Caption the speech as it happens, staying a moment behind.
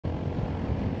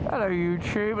Hello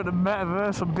YouTube and the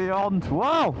metaverse and beyond.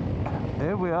 Well,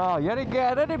 here we are yet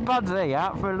again, and it Budsy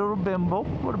out for a little bimble.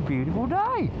 What a beautiful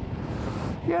day.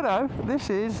 You know, this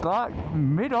is like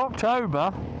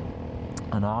mid-October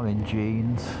and I'm in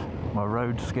jeans, my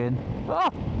road skin. Oh,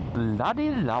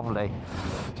 bloody lovely.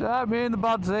 So me and the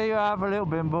Budsy are out for a little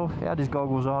bimble. He had his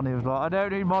goggles on. He was like, I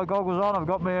don't need my goggles on, I've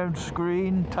got my own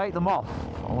screen, take them off.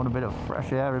 I want a bit of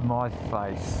fresh air in my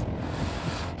face.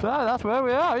 So that's where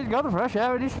we are. He's got the fresh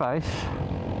air in his face.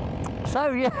 So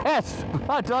yes,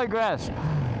 I digress.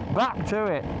 Back to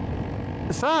it.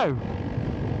 So,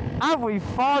 have we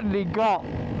finally got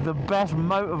the best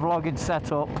motovlogging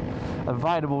setup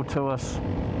available to us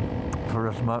for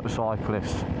us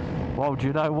motorcyclists? Well, do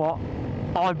you know what?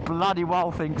 I bloody well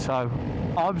think so.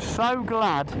 I'm so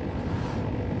glad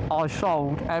I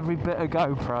sold every bit of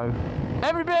GoPro.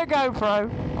 Every bit of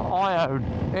GoPro I own.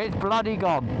 It's bloody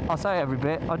gone. I say every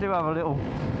bit. I do have a little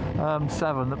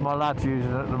 7 that my lad's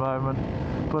using at the moment.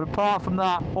 But apart from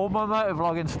that, all my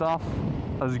motovlogging stuff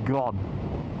has gone.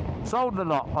 Sold the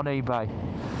lot on eBay.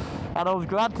 And I was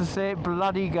glad to see it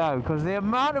bloody go, because the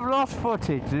amount of lost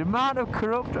footage, the amount of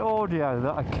corrupt audio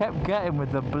that I kept getting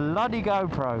with the bloody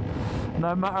GoPro,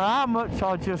 no matter how much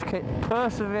I just kept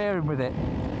persevering with it,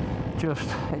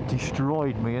 it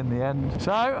destroyed me in the end.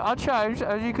 So I changed,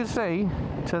 as you can see,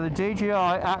 to the Dji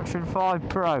Action 5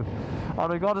 Pro,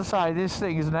 and I got to say, this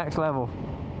thing is next level,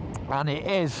 and it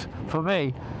is for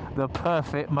me the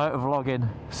perfect motovlogging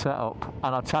setup,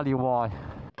 and I'll tell you why.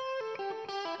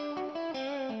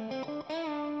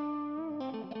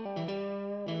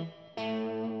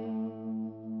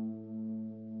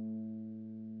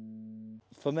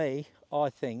 For me,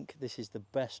 I think this is the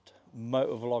best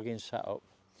motovlogging setup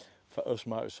for us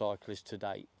motorcyclists to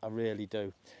date. I really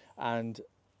do. And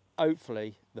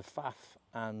hopefully the faff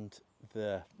and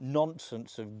the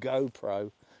nonsense of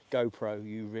GoPro,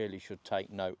 you really should take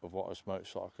note of what us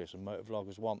motorcyclists and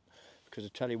motovloggers want. Because I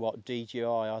tell you what, DJI,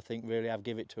 I think, really have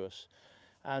give it to us.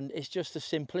 And it's just the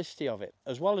simplicity of it,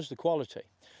 as well as the quality.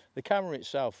 The camera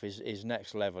itself is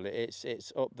next level.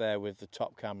 It's up there with the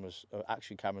top cameras,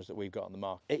 action cameras that we've got on the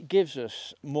market. It gives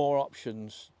us more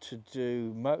options to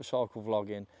do motorcycle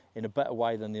vlogging in a better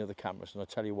way than the other cameras, and I'll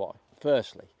tell you why.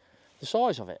 Firstly, the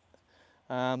size of it.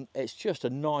 It's just a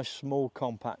nice, small,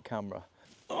 compact camera.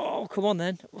 Oh, come on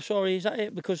then. Sorry, is that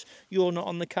it? Because you're not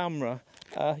on the camera.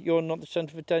 You're not the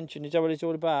centre of attention. Is that what it's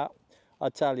all about? I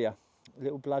tell you,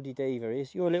 little bloody diva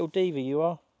is. You're a little diva, you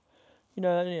are. You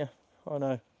know that, don't you? I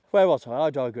know. Where was I? I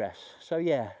digress. So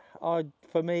yeah,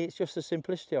 for me, it's just the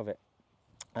simplicity of it.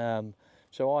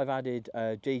 So I've added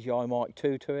a Dji Mic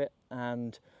 2 to it,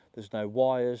 and there's no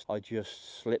wires. I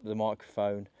just slip the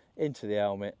microphone into the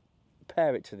helmet,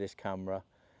 pair it to this camera,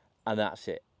 and that's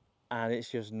it. And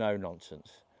it's just no nonsense.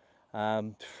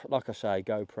 Like I say,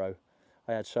 GoPro,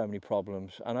 I had so many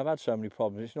problems, and I've had so many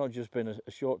problems. It's not just been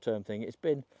a short-term thing. It's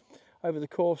been over the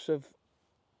course of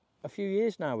a few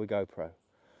years now with GoPro.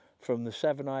 From the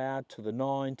 7 I had to the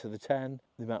 9 to the 10,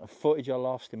 the amount of footage I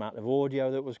lost, the amount of audio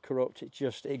that was corrupt,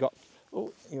 it got,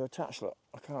 oh, you're attached, look,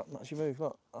 I can't actually move,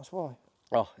 look, that's why.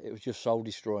 Oh, it was just soul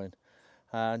destroying.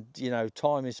 And, you know,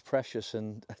 time is precious,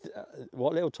 and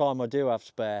what little time I do have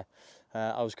spare,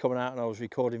 I was coming out and I was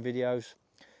recording videos,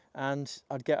 and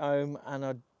I'd get home and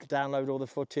I'd download all the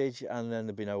footage, and then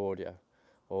there'd be no audio,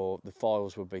 or the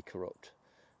files would be corrupt.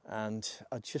 And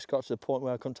I just got to the point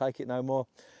where I couldn't take it no more.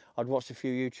 I'd watched a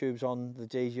few YouTubes on the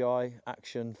Dji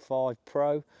Action 5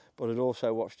 Pro, but I'd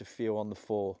also watched a few on the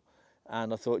 4.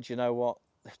 And I thought, you know what,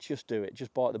 just do it,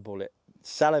 just bite the bullet.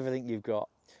 Sell everything you've got,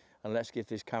 and let's give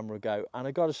this camera a go. And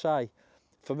I've got to say,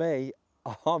 for me,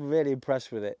 I'm really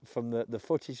impressed with it, from the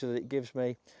footage that it gives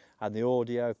me and the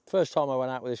audio. First time I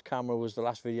went out with this camera was the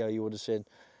last video you would have seen,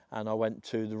 and I went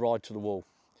to the ride to the wall.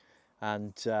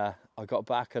 And I got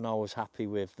back and I was happy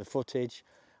with the footage,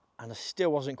 and I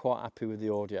still wasn't quite happy with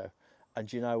the audio.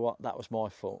 And you know what, that was my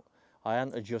fault. I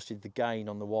hadn't adjusted the gain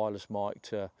on the wireless mic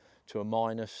to a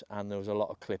minus, and there was a lot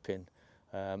of clipping,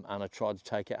 and I tried to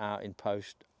take it out in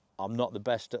post. I'm not the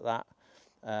best at that,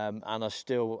 and I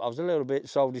was a little bit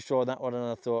soul destroyed that one, and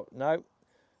I thought, no,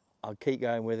 I'll keep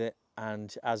going with it.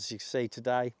 And as you see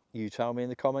today, you tell me in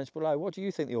the comments below, what do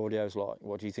you think the audio's like?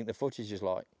 What do you think the footage is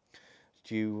like?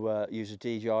 Do you use a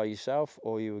DJI yourself,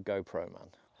 or are you a GoPro man?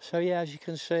 So yeah, as you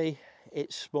can see,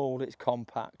 it's small, it's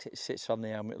compact, it sits on the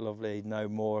helmet lovely. No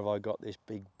more have I got this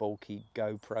big bulky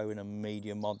GoPro in a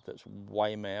media mod that's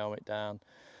weighing my helmet down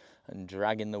and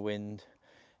dragging the wind.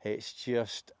 It's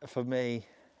just, for me,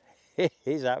 it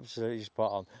is absolutely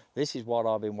spot on. This is what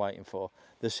I've been waiting for,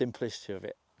 the simplicity of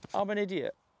it. I'm an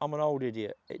idiot, I'm an old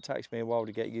idiot. It takes me a while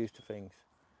to get used to things.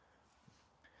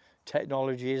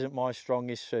 technology isn't my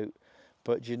strongest suit,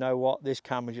 but do you know what? This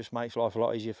camera just makes life a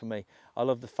lot easier for me. I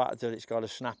love the fact that it's got a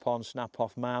snap-on,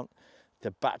 snap-off mount.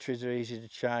 The batteries are easy to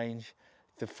change.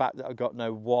 The fact that I've got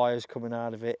no wires coming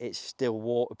out of it, it's still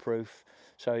waterproof.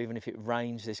 So even if it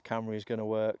rains, this camera is going to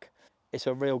work. It's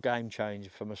a real game changer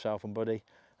for myself and Buddy.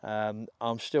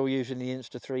 I'm still using the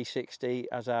Insta360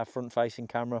 as our front-facing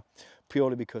camera,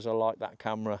 purely because I like that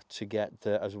camera to get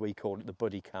the, as we call it, the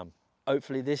Buddy cam.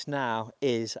 Hopefully this now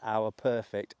is our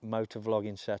perfect motor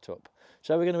vlogging setup.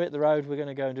 So we're going to hit the road, we're going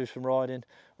to go and do some riding.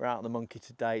 We're out on the Monkey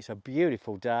today, it's a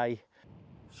beautiful day.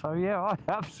 So yeah, I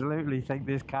absolutely think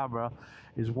this camera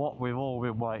is what we've all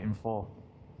been waiting for.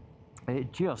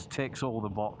 It just ticks all the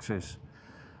boxes.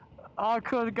 I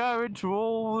could go into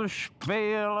all the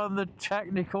spiel and the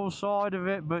technical side of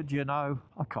it, but you know,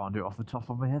 I can't do it off the top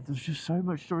of my head. There's just so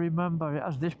much to remember. It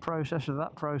has this processor,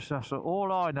 that processor.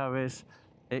 All I know is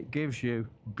it gives you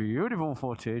beautiful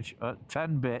footage at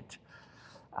 10-bit,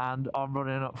 and I'm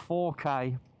running at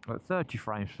 4K at 30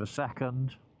 frames per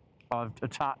second. I've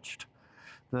attached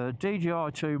the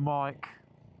DJI mic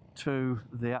to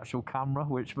the actual camera,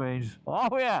 which means,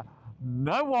 oh yeah,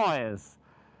 no wires.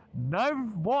 No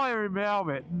wire in my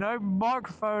helmet, no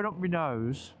microphone up my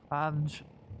nose, and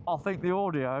I think the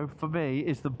audio for me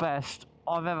is the best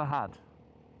I've ever had.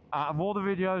 Out of all the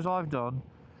videos I've done,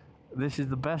 this is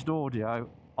the best audio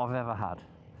I've ever had,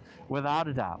 without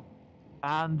a doubt.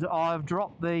 And I've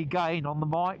dropped the gain on the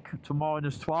mic to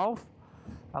 -12,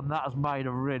 and that has made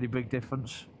a really big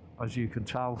difference, as you can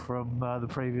tell from the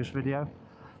previous video.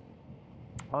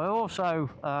 I also,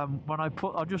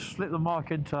 I just slip the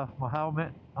mic into my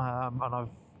helmet, and I've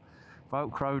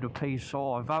velcroed a piece,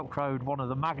 or I've velcroed one of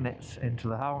the magnets into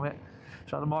the helmet,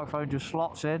 so the microphone just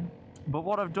slots in. But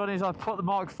what I've done is I've put the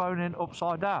microphone in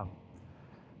upside down,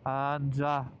 and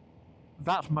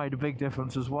that's made a big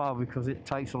difference as well, because it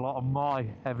takes a lot of my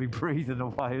heavy breathing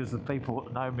away, as the people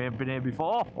that know me and been here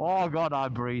before. Oh God, I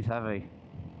breathe heavy.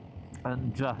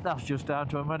 And that's just down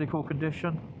to a medical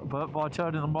condition, but by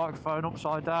turning the microphone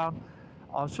upside down,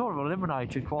 I've sort of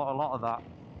eliminated quite a lot of that.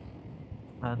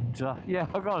 And yeah,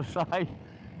 I've got to say,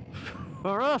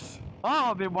 for us,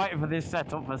 I've been waiting for this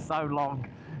setup for so long.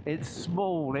 It's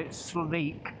small, it's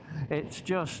sleek, it's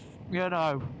just, you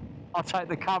know, I take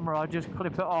the camera, I just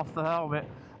clip it off the helmet.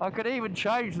 I could even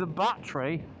change the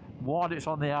battery while it's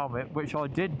on the helmet, which I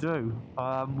did do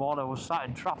while I was sat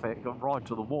in traffic and right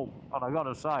to the wall. And I got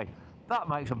to say, that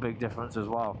makes a big difference as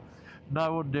well.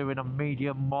 No one doing a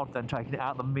medium mod, then taking it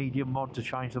out the medium mod to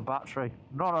change the battery.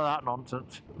 None of that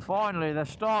nonsense. Finally, they're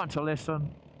starting to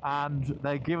listen, and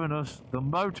they're giving us the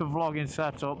motor vlogging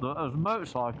setup that as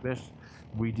motorcyclists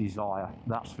we desire,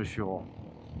 that's for sure.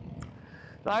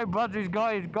 So Buddy's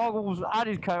got his goggles and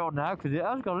his coat on now, because it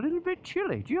has got a little bit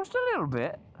chilly, just a little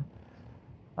bit.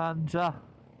 And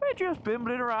we're just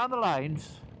bimbling around the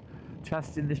lanes,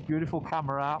 testing this beautiful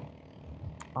camera out.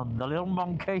 And the little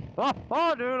monkey, oh,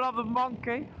 I do love the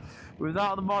monkey.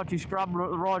 Without the mighty scrambler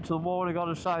at the right to the wall, I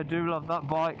gotta say I do love that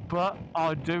bike, but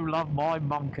I do love my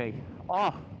monkey.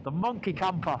 Oh, the monkey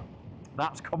camper,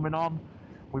 that's coming on.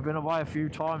 We've been away a few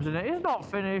times and it is not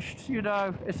finished, you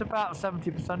know, it's about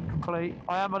 70% complete.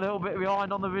 I am a little bit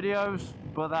behind on the videos,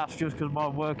 but that's just because my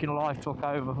working life took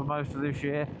over for most of this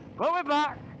year. But we're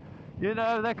back, you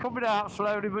know, they're coming out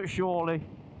slowly but surely.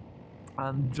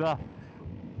 And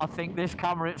I think this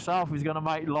camera itself is going to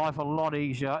make life a lot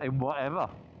easier in whatever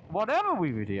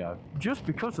we video, just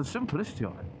because of the simplicity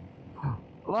of it.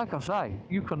 Like I say,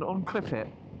 you can unclip it,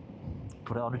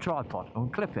 put it on a tripod,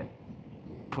 unclip it,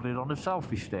 put it on a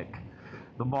selfie stick.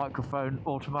 The microphone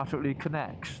automatically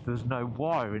connects. There's no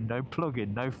wiring, no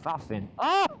plugging, no faffing.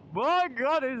 Oh my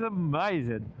God, it's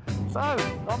amazing. So,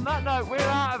 on that note, we're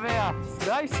out of here.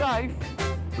 Stay safe.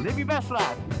 Live your best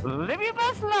life. Live your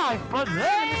best life, but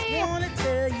I just wanna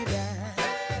tell you that.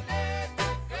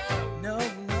 No,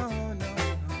 no, no, no.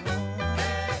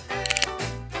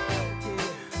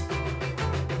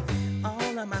 Yeah.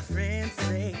 All of my friends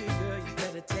say, girl, you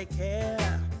better take care.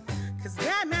 'Cause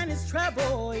that man is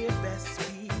trouble, you best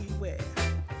beware.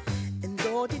 And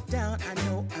though deep down, I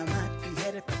know I might be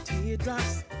headed for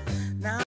teardrops.